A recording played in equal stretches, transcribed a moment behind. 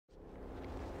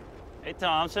Hey,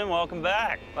 Thompson, welcome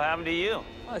back. What happened to you?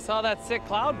 Well, I saw that sick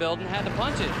cloud build and had to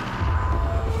punch it.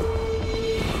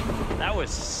 That was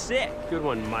sick. Good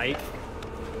one, Mike.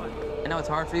 I know it's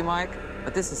hard for you, Mike,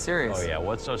 but this is serious. Oh, yeah,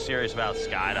 what's so serious about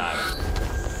skydiving?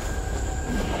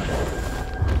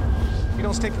 If you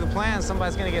don't stick to the plan,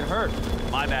 somebody's gonna get hurt.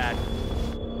 My bad.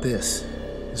 This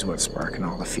is what's sparking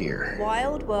all the fear.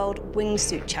 Wild World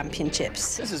Wingsuit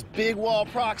Championships. This is big wall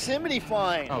proximity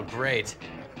flying. Oh, great.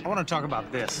 I want to talk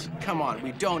about this. Come on,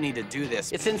 we don't need to do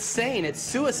this. It's insane. It's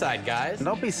suicide, guys.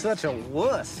 Don't be such a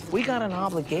wuss. We got an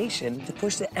obligation to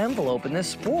push the envelope in this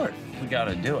sport. We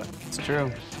gotta do it. It's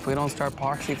true. If we don't start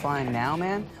proxy flying now,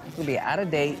 man, we'll be out of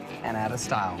date and out of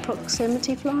style.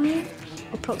 Proximity flying?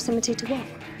 Or proximity to what?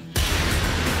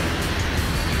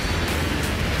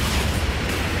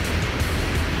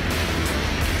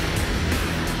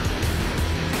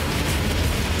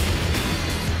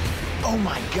 Oh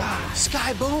my God,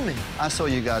 sky booming. I saw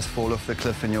you guys fall off the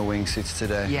cliff in your wingsuits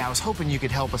today. Yeah, I was hoping you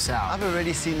could help us out. I've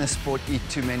already seen the sport eat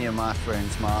too many of my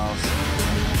friends, Miles.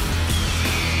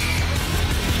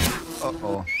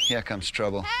 Uh-oh, here comes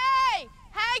trouble. Hey!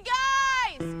 Hey,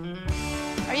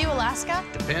 guys! Are you Alaska?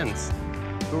 Depends.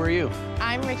 Who are you?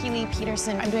 I'm Ricky Lee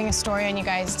Peterson. I'm doing a story on you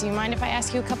guys. Do you mind if I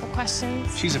ask you a couple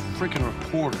questions? She's a freaking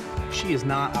reporter. She is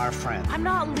not our friend. I'm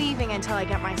not leaving until I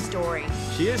get my story.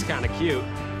 She is kind of cute.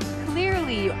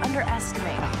 Clearly, you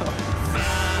underestimate.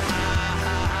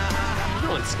 You're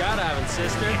going skydiving,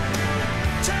 sister.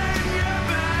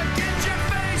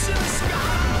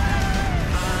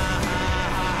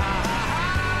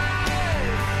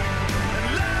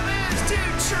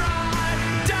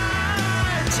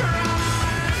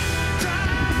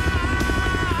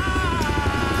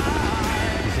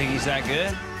 You think he's that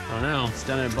good? I don't know. It's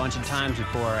done it a bunch of times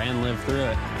before and lived through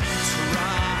it.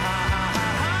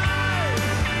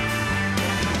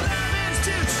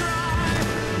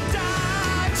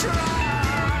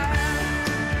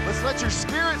 Let's let your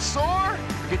spirit soar.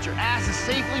 Get your asses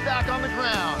safely back on the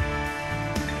ground.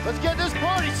 Let's get this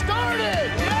party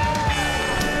started.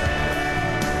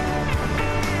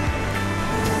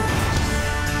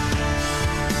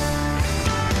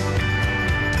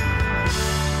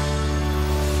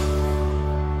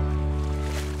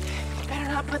 Better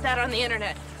not put that on the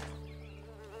internet.